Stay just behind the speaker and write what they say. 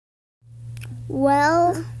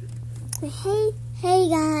Well, hey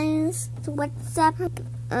guys, so what's up?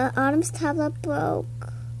 Autumn's tablet broke.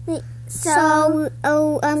 So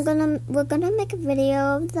we're gonna make a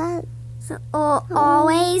video of that. So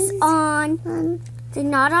always on. So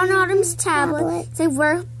not on Autumn's tablet.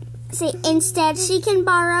 So instead she can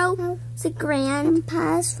borrow the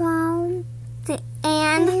grandpa's phone.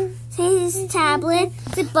 And his tablet.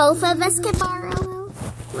 So both of us can borrow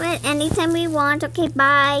it anytime we want. Okay,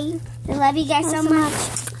 bye. I love you guys so much.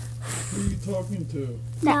 Who are you talking to?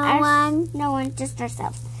 No one, just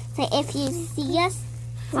ourselves. So if you see us,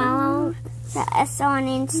 follow us on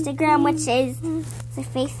Instagram, which is the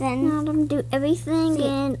Faith and Autumn do everything,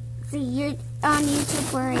 and so you're on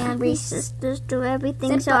YouTube where Ambriz sisters do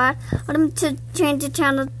everything. So Autumn to change the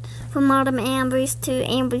channel from AutumnAmbriz to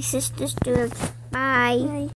Ambriz sisters do it. Bye.